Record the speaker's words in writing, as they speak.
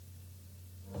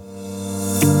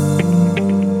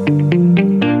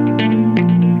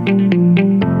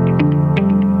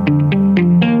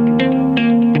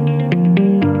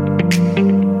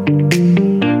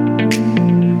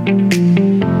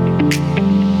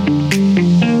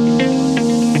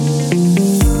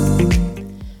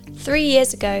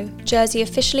years ago, Jersey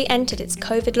officially entered its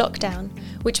COVID lockdown,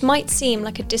 which might seem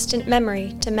like a distant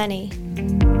memory to many.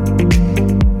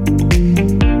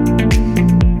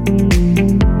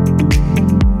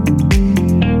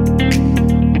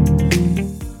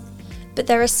 But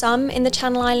there are some in the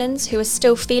Channel Islands who are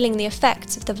still feeling the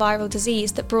effects of the viral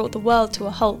disease that brought the world to a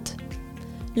halt.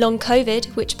 Long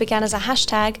COVID, which began as a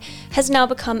hashtag, has now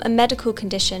become a medical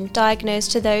condition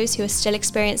diagnosed to those who are still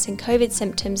experiencing COVID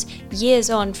symptoms years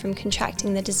on from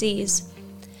contracting the disease.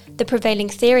 The prevailing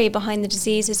theory behind the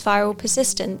disease is viral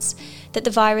persistence, that the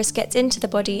virus gets into the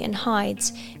body and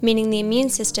hides, meaning the immune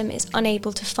system is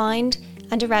unable to find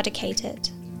and eradicate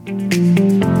it.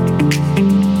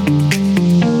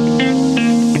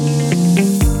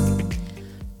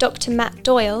 Dr. Matt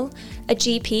Doyle, a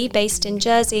GP based in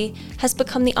Jersey, has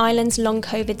become the island's long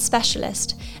COVID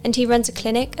specialist, and he runs a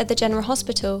clinic at the General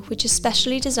Hospital which is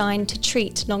specially designed to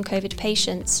treat long COVID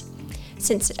patients.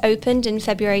 Since it opened in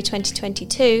February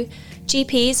 2022,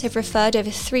 GPs have referred over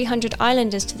 300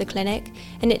 islanders to the clinic,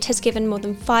 and it has given more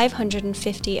than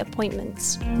 550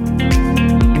 appointments.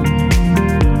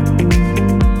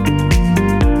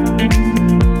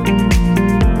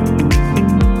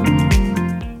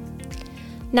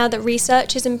 Now that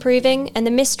research is improving and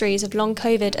the mysteries of long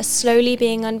COVID are slowly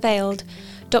being unveiled,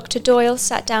 Dr. Doyle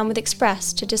sat down with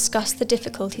Express to discuss the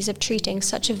difficulties of treating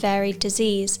such a varied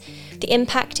disease, the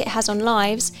impact it has on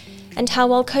lives, and how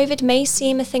while COVID may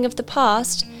seem a thing of the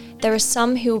past, there are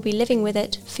some who will be living with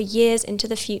it for years into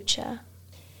the future.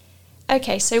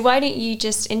 Okay, so why don't you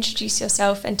just introduce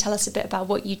yourself and tell us a bit about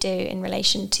what you do in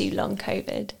relation to long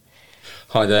COVID?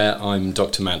 Hi there, I'm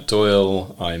Dr. Matt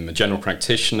Doyle. I'm a general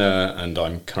practitioner and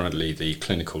I'm currently the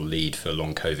clinical lead for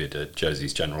long COVID at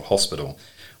Jersey's General Hospital.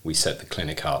 We set the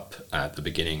clinic up at the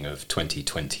beginning of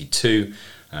 2022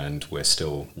 and we're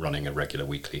still running a regular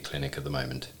weekly clinic at the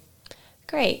moment.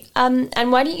 Great. And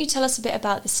why don't you tell us a bit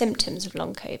about the symptoms of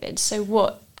long COVID? So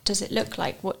what does it look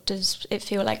like? What does it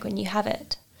feel like when you have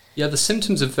it? Yeah, the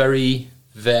symptoms are very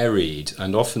varied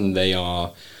and often they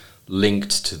are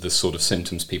linked to the sort of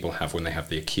symptoms people have when they have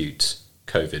the acute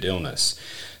COVID illness.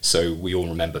 So we all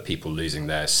remember people losing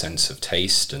their sense of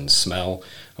taste and smell.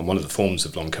 And one of the forms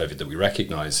of long COVID that we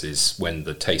recognise is when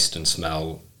the taste and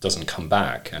smell doesn't come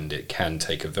back, and it can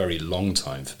take a very long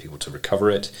time for people to recover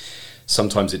it.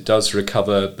 Sometimes it does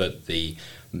recover, but the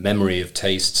memory of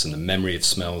tastes and the memory of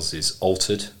smells is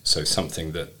altered. So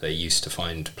something that they used to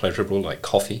find pleasurable, like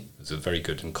coffee, is a very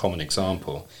good and common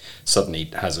example, suddenly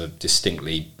has a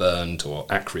distinctly burnt or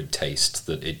acrid taste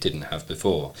that it didn't have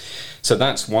before. So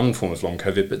that's one form of long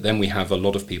COVID, but then we have a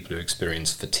lot of people who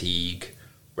experience fatigue,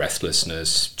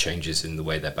 breathlessness, changes in the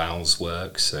way their bowels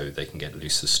work, so they can get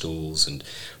looser stools and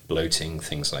bloating,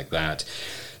 things like that.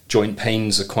 Joint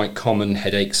pains are quite common,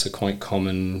 headaches are quite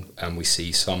common, and we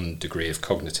see some degree of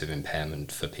cognitive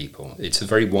impairment for people. It's a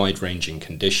very wide-ranging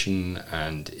condition,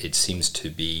 and it seems to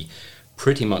be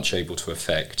pretty much able to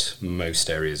affect most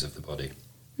areas of the body.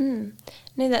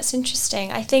 No, that's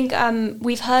interesting. I think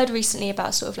we've heard recently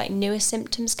about sort of like newer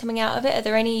symptoms coming out of it. Are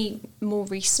there any more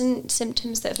recent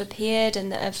symptoms that have appeared and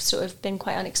that have sort of been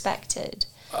quite unexpected?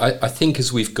 I think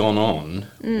as we've gone on,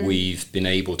 we've been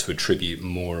able to attribute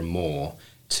more and more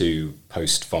to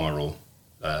post-viral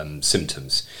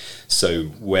symptoms. So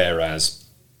whereas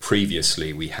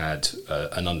previously we had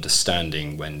an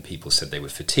understanding when people said they were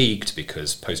fatigued,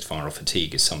 because post-viral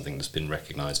fatigue is something that's been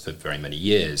recognised for very many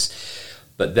years.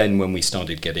 But then when we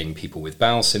started getting people with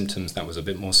bowel symptoms, that was a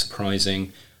bit more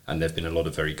surprising. And there have been a lot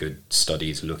of very good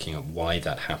studies looking at why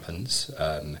that happens.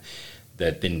 There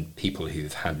have been people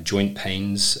who've had joint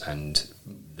pains, and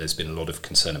there's been a lot of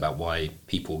concern about why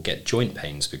people get joint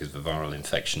pains because of a viral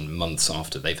infection months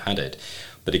after they've had it.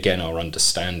 But again, our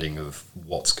understanding of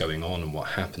what's going on and what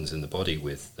happens in the body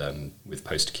with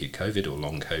post-acute COVID or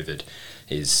long COVID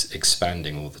is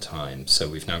expanding all the time. So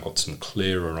we've now got some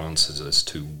clearer answers as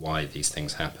to why these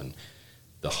things happen.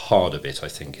 The harder bit, I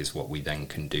think, is what we then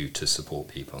can do to support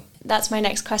people. That's my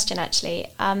next question, actually.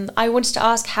 I wanted to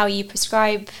ask how you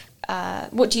prescribe,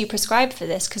 what do you prescribe for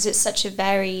this? Because it's such a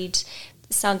varied,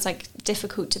 it sounds like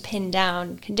difficult to pin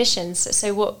down conditions.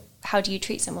 So how do you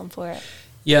treat someone for it?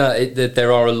 Yeah,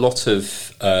 there are a lot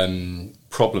of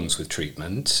problems with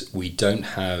treatment. We don't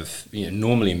have,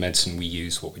 normally in medicine we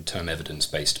use what we term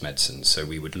evidence-based medicine. So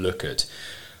we would look at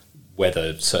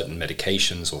whether certain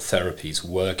medications or therapies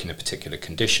work in a particular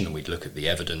condition, and we'd look at the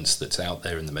evidence that's out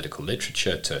there in the medical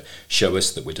literature to show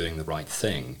us that we're doing the right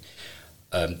thing.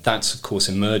 That's, of course,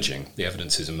 emerging. The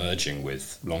evidence is emerging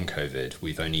with long COVID.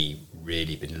 We've only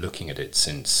really been looking at it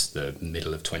since the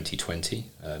middle of 2020.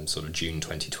 Sort of June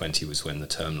 2020 was when the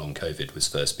term long COVID was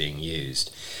first being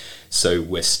used. So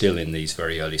we're still in these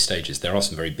very early stages. There are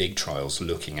some very big trials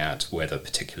looking at whether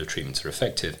particular treatments are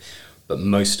effective, but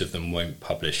most of them won't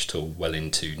publish till well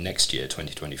into next year,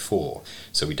 2024.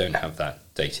 So we don't have that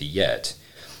data yet.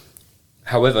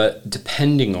 However,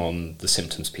 depending on the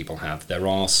symptoms people have, there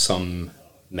are some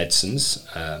medicines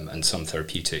and some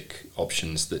therapeutic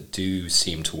options that do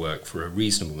seem to work for a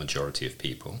reasonable majority of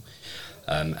people.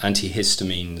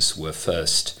 Antihistamines were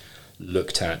first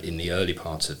looked at in the early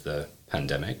part of the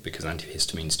pandemic because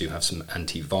antihistamines do have some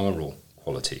antiviral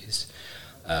qualities.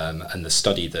 And the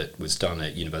study that was done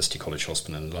at University College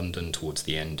Hospital in London towards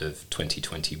the end of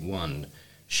 2021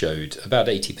 showed about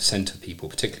 80% of people,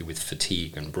 particularly with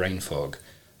fatigue and brain fog,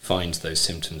 find those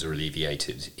symptoms are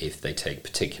alleviated if they take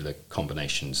particular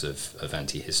combinations of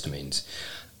antihistamines.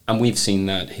 And we've seen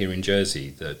that here in Jersey,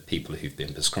 that people who've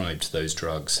been prescribed those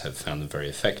drugs have found them very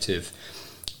effective.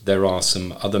 There are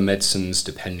some other medicines,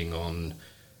 depending on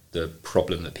the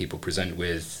problem that people present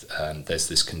with. There's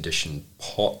this condition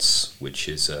POTS, which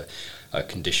is a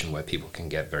condition where people can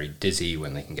get very dizzy,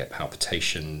 when they can get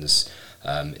palpitations.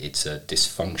 It's a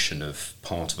dysfunction of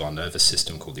part of our nervous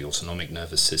system called the autonomic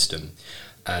nervous system.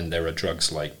 And there are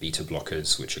drugs like beta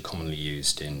blockers, which are commonly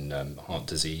used in heart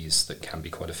disease, that can be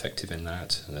quite effective in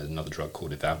that. And there's another drug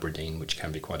called ivabradine, which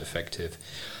can be quite effective.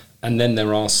 And then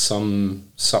there are some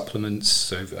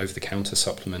supplements, over-the-counter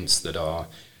supplements, that are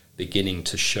beginning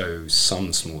to show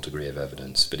some small degree of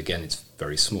evidence. But again, it's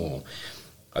very small.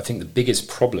 I think the biggest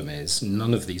problem is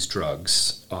none of these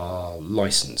drugs are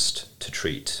licensed to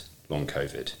treat long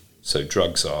COVID. So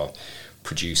drugs are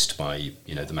produced by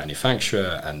the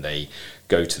manufacturer, and they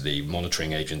go to the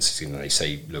monitoring agencies and they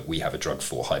say, look, we have a drug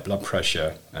for high blood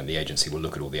pressure, and the agency will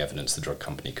look at all the evidence the drug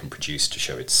company can produce to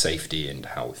show its safety and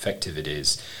how effective it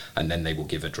is, and then they will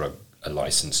give a drug a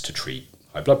license to treat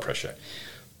high blood pressure.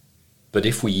 But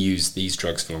if we use these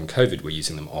drugs for long COVID, we're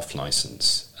using them off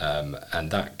license,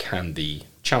 and that can be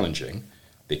challenging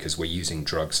because we're using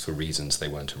drugs for reasons they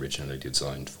weren't originally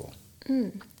designed for.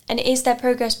 And is there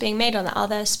progress being made on that? Are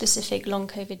there specific long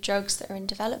COVID drugs that are in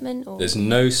development? Or? There's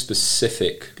no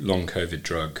specific long COVID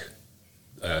drug.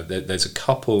 There's a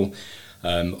couple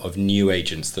of new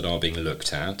agents that are being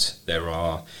looked at. There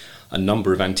are a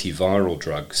number of antiviral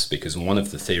drugs, because one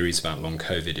of the theories about long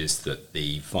COVID is that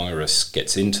the virus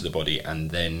gets into the body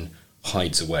and then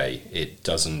hides away. It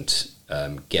doesn't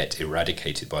get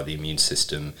eradicated by the immune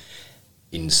system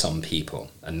in some people,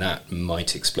 and that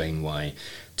might explain why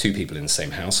two people in the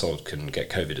same household can get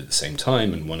COVID at the same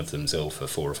time, and one of them's ill for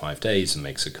 4 or 5 days and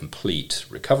makes a complete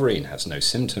recovery and has no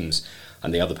symptoms,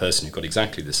 and the other person who got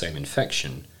exactly the same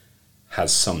infection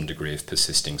has some degree of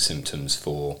persisting symptoms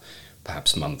for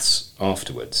perhaps months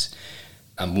afterwards.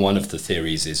 And one of the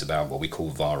theories is about what we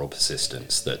call viral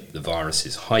persistence, that the virus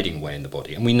is hiding away in the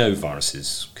body. And we know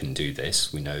viruses can do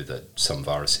this. We know that some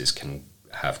viruses can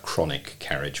have chronic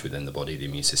carriage within the body. The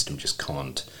immune system just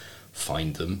can't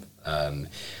find them.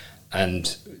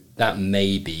 And that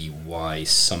may be why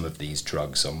some of these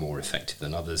drugs are more effective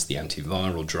than others. The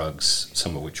antiviral drugs,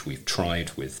 some of which we've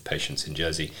tried with patients in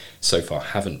Jersey, so far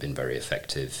haven't been very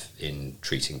effective in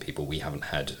treating people. We haven't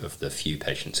had, of the few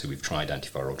patients who we've tried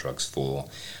antiviral drugs for,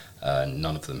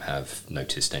 none of them have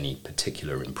noticed any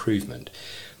particular improvement.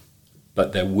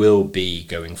 But there will be,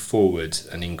 going forward,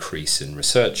 an increase in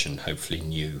research and hopefully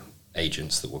new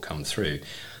agents that will come through.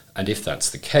 And if that's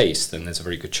the case, then there's a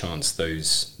very good chance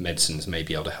those medicines may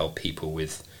be able to help people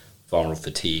with viral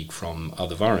fatigue from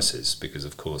other viruses, because,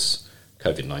 of course,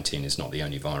 COVID-19 is not the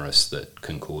only virus that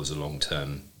can cause a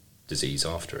long-term disease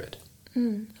after it.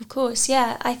 Of course,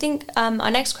 yeah. I think our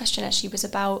next question actually was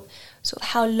about sort of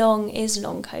how long is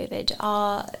long COVID?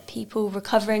 Are people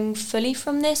recovering fully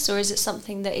from this, or is it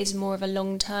something that is more of a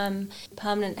long-term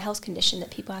permanent health condition that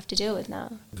people have to deal with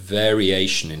now?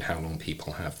 Variation in how long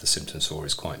people have the symptoms for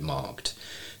is quite marked.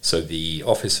 So the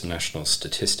Office of National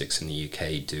Statistics in the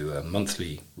UK do a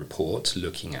monthly report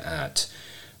looking at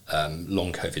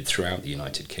long COVID throughout the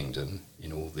United Kingdom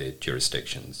in all the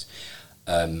jurisdictions.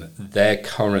 Their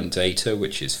current data,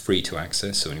 which is free to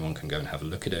access, so anyone can go and have a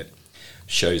look at it,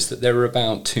 shows that there are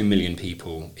about 2 million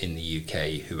people in the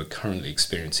UK who are currently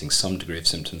experiencing some degree of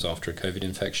symptoms after a COVID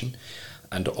infection.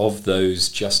 And of those,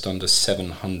 just under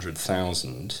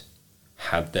 700,000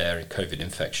 had their COVID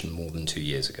infection more than 2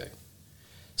 years ago.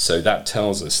 So that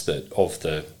tells us that of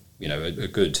the, a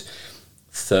good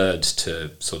third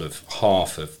to sort of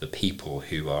half of the people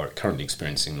who are currently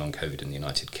experiencing long COVID in the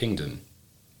United Kingdom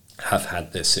have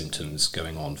had their symptoms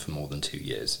going on for more than 2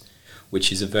 years,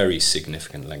 which is a very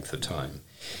significant length of time.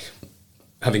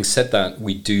 Having said that,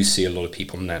 we do see a lot of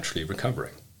people naturally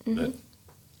recovering. That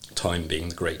time being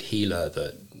the great healer,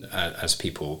 that as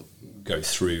people go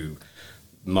through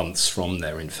months from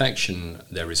their infection,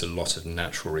 there is a lot of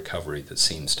natural recovery that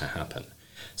seems to happen.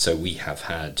 So we have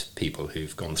had people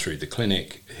who've gone through the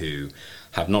clinic who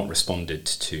have not responded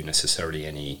to necessarily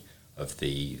any of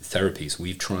the therapies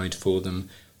we've tried for them,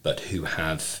 but who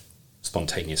have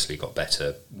spontaneously got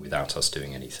better without us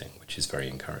doing anything, which is very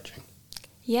encouraging.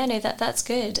 Yeah, no, that's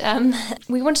good.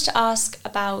 We wanted to ask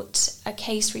about a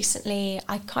case recently.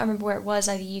 I can't remember where it was,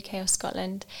 either UK or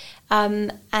Scotland.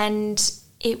 And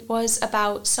it was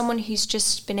about someone who's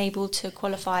just been able to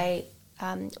qualify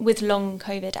with long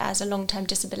COVID as a long-term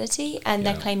disability, and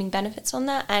they're claiming benefits on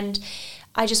that. And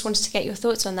I just wanted to get your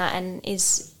thoughts on that. And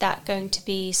is that going to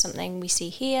be something we see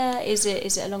here? Is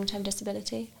it a long-term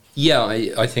disability? Yeah,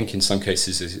 I think in some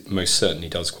cases it most certainly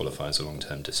does qualify as a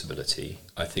long-term disability.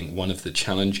 I think one of the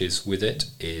challenges with it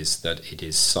is that it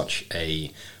is such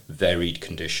a varied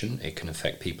condition. It can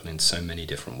affect people in so many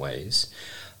different ways.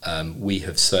 We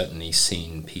have certainly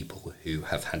seen people who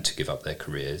have had to give up their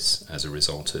careers as a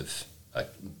result of a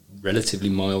relatively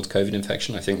mild COVID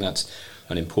infection. I think that's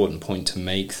an important point to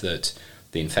make, that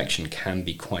the infection can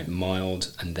be quite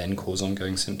mild and then cause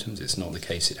ongoing symptoms. It's not the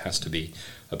case. It has to be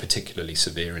a particularly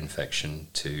severe infection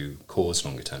to cause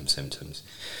longer term symptoms.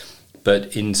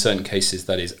 But in certain cases,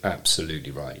 that is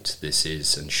absolutely right. This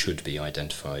is and should be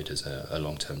identified as a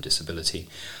long-term disability.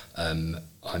 I'm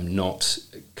not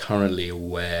currently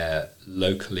aware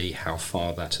locally how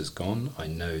far that has gone. I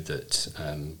know that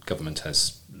government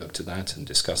has looked at that and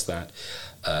discussed that,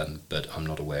 but I'm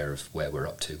not aware of where we're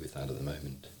up to with that at the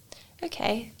moment.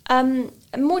 Okay.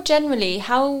 More generally,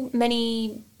 how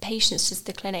many patients does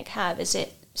the clinic have? Is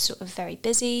it sort of very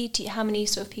busy? How many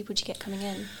sort of people do you get coming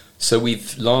in? So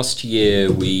last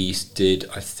year we did,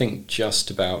 I think,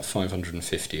 just about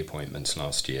 550 appointments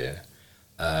last year.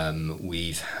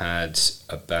 We've had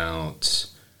about,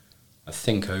 I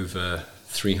think, over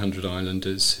 300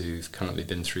 islanders who've currently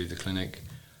been through the clinic,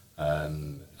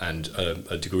 and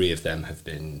a degree of them have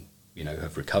been,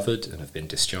 have recovered and have been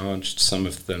discharged. Some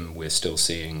of them we're still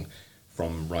seeing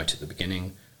from right at the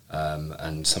beginning,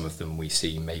 and some of them we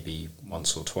see maybe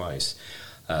once or twice.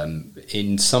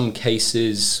 In some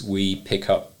cases, we pick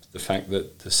up the fact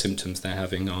that the symptoms they're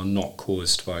having are not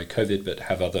caused by COVID, but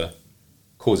have other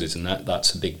causes, and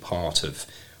that's a big part of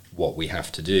what we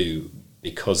have to do,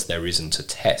 because there isn't a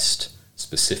test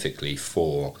specifically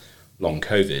for long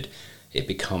COVID. It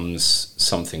becomes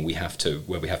something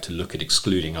where we have to look at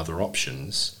excluding other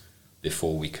options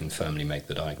before we can firmly make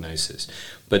the diagnosis.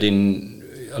 But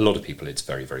in a lot of people, it's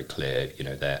very, very clear,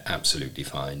 they're absolutely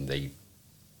fine. They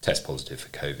test positive for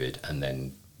COVID, and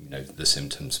then, the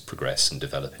symptoms progress and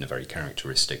develop in a very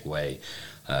characteristic way.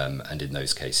 And in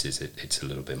those cases, it's a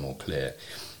little bit more clear.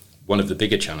 One of the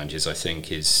bigger challenges, I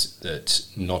think, is that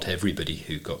not everybody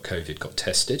who got COVID got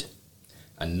tested,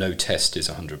 and no test is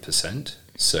 100%.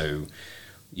 So,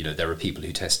 there are people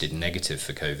who tested negative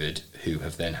for COVID who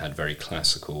have then had very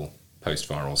classical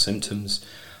post-viral symptoms,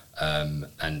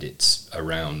 and it's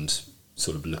around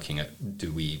sort of looking at,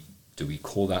 do we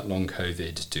call that long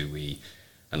COVID?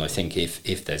 And I think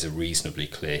if there's a reasonably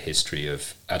clear history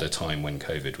of, at a time when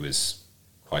COVID was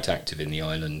quite active in the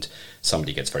island,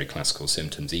 somebody gets very classical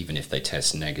symptoms, even if they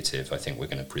test negative, I think we're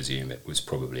going to presume it was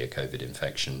probably a COVID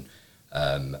infection,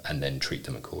 and then treat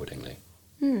them accordingly.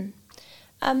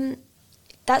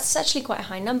 That's actually quite a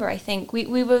high number, I think.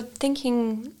 We were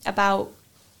thinking about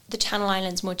the Channel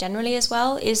Islands more generally as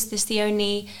well. Is this the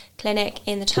only clinic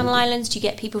in the Channel Islands? Do you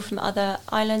get people from other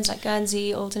islands like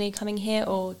Guernsey, Alderney coming here,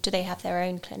 or do they have their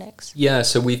own clinics? Yeah,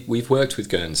 so we've worked with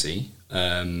Guernsey.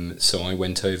 So I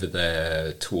went over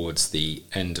there towards the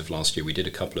end of last year. We did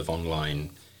a couple of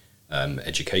online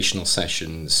educational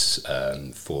sessions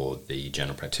for the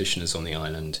general practitioners on the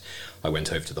island. I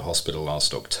went over to the hospital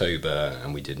last October,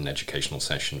 and we did an educational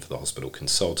session for the hospital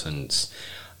consultants.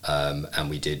 And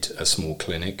we did a small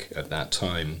clinic at that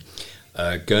time.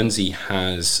 Guernsey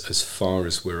has, as far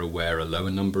as we're aware, a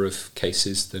lower number of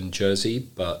cases than Jersey,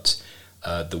 but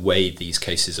the way these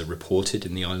cases are reported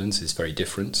in the islands is very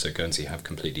different. So Guernsey have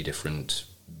completely different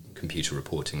computer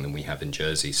reporting than we have in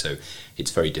Jersey, so it's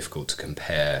very difficult to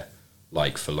compare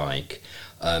like for like.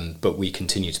 But we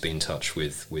continue to be in touch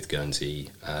with Guernsey,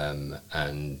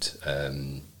 and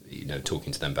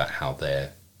talking to them about how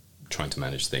they're trying to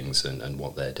manage things and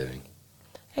what they're doing.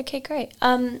 Okay, great.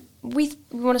 We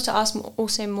wanted to ask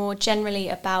also more generally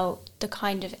about the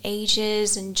kind of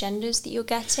ages and genders that you're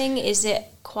getting. Is it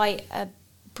quite a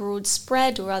broad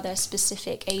spread, or are there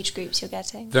specific age groups you're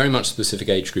getting? Very much specific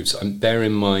age groups. Bear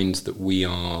in mind that we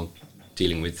are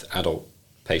dealing with adult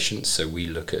patients, so we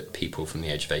look at people from the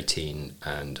age of 18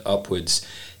 and upwards.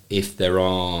 If there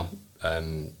are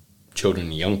children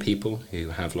and young people who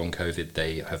have long COVID,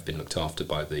 they have been looked after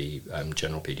by the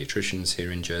general paediatricians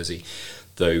here in Jersey,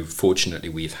 though fortunately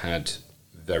we've had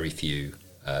very few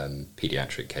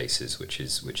paediatric cases, which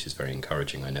is very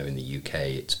encouraging. I know in the UK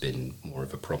it's been more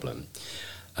of a problem.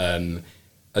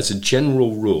 As a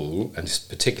general rule, and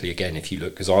particularly again if you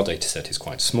look, because our data set is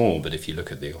quite small, but if you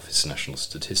look at the Office of National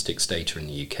Statistics data in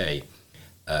the UK,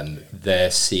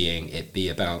 they're seeing it be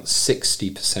about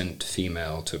 60%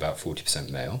 female to about 40%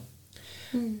 male.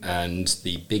 And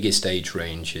the biggest age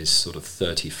range is sort of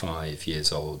 35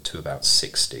 years old to about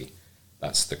 60.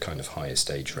 That's the kind of highest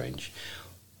age range.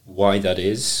 Why that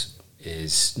is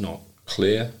not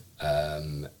clear,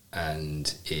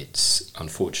 and it's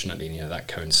unfortunately, that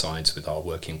coincides with our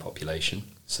working population.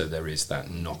 So there is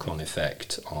that knock-on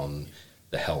effect on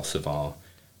the health of our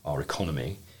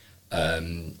economy.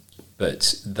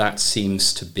 But that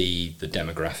seems to be the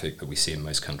demographic that we see in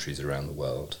most countries around the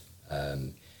world.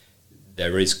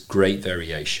 There is great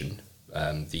variation.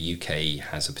 The UK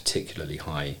has a particularly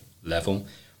high level,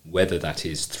 whether that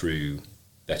is through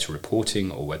better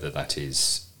reporting or whether that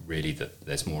is really that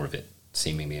there's more of it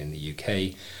seemingly in the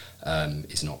UK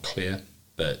is not clear.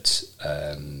 But,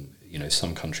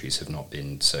 some countries have not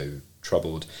been so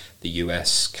troubled. The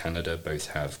US, Canada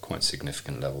both have quite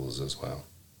significant levels as well.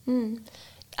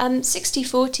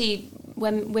 60-40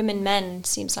 women, men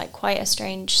seems like quite a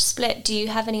strange split. Do you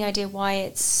have any idea why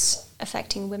it's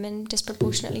affecting women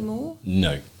disproportionately more?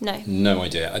 No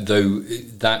idea, though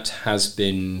that has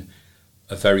been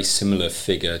a very similar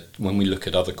figure when we look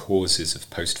at other causes of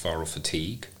post-viral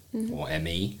fatigue, or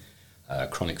ME,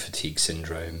 chronic fatigue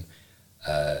syndrome.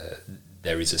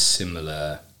 There is a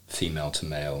similar female to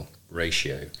male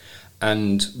ratio,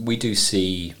 and we do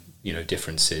see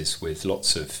differences with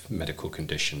lots of medical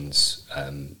conditions.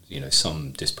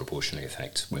 Some disproportionately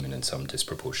affect women and some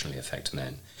disproportionately affect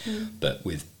men. But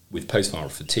with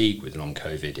post-viral fatigue, with long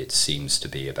COVID, it seems to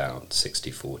be about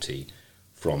 60-40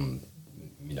 from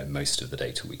most of the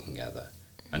data we can gather.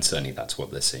 And certainly that's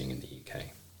what they're seeing in the UK.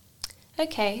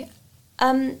 Okay.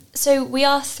 So we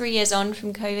are 3 years on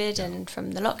from COVID and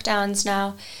from the lockdowns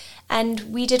now.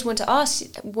 And we did want to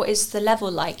ask, what is the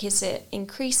level like? Is it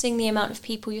increasing the amount of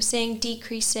people you're seeing,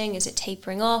 decreasing? Is it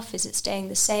tapering off? Is it staying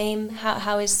the same?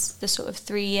 How is the sort of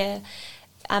 3-year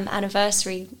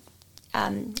anniversary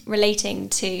relating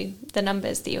to the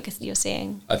numbers that you're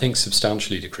seeing? I think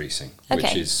substantially decreasing,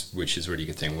 okay. which is a really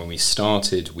good thing. When we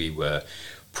started, we were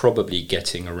probably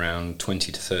getting around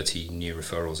 20 to 30 new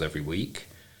referrals every week.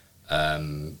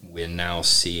 We're now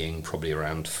seeing probably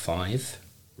around 5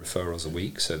 referrals a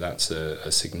week, so that's a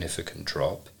significant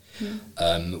drop.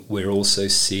 We're also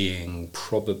seeing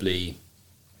probably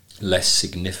less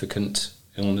significant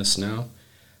illness now,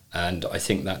 and I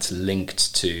think that's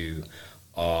linked to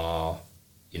our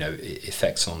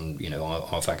effects on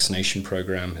our vaccination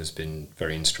program has been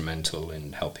very instrumental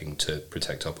in helping to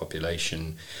protect our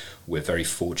population. We're very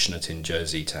fortunate in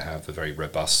Jersey to have a very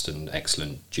robust and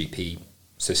excellent GP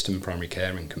system, primary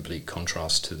care, in complete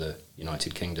contrast to the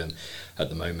United Kingdom at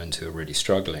the moment, who are really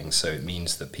struggling. So it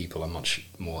means that people are much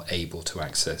more able to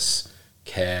access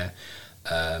care.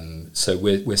 So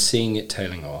we're seeing it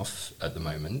tailing off at the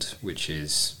moment, which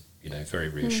is very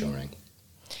reassuring.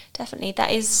 Definitely,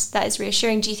 that is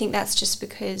reassuring. Do you think that's just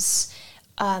because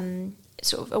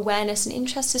sort of awareness and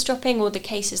interest is dropping, or the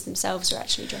cases themselves are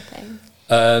actually dropping?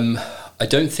 I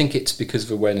don't think it's because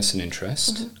of awareness and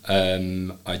interest.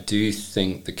 I do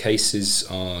think the cases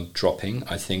are dropping.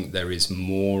 I think there is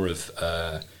more of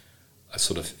a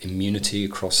sort of immunity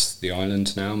across the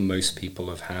island now. Most people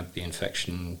have had the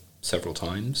infection several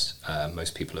times.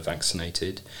 Most people are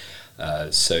vaccinated.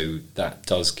 So that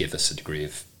does give us a degree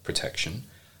of protection.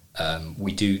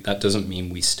 That doesn't mean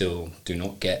we still do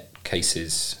not get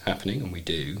cases happening, and we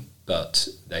do, but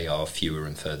they are fewer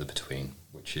and further between,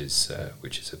 which is a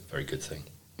very good thing.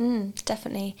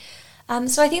 Definitely.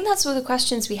 So I think that's all the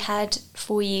questions we had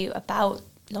for you about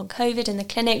long COVID in the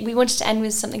clinic. We wanted to end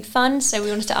with something fun, so we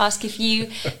wanted to ask if you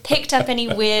picked up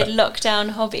any weird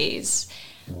lockdown hobbies.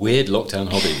 Weird lockdown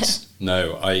hobbies?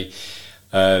 No,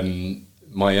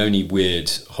 my only weird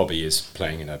hobby is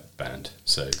playing in a band,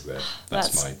 so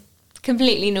that's my...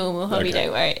 completely normal hobby, okay.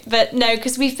 Don't worry. But no,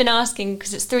 because we've been asking,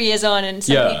 because it's 3 years on and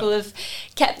some people have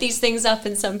kept these things up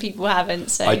and some people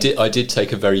haven't. So I did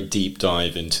take a very deep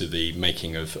dive into the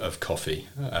making of coffee,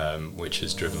 which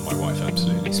has driven my wife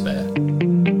absolutely spare.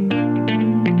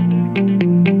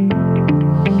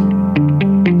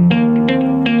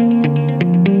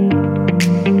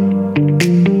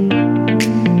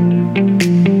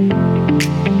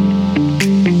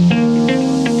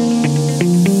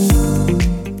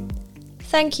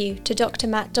 Thank you to Dr.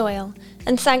 Matt Doyle,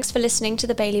 and thanks for listening to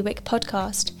the Bailiwick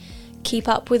podcast. Keep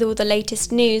up with all the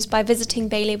latest news by visiting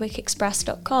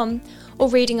bailiwickexpress.com or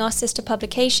reading our sister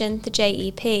publication, the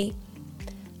JEP.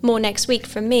 More next week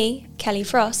from me, Kelly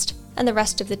Frost, and the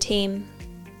rest of the team.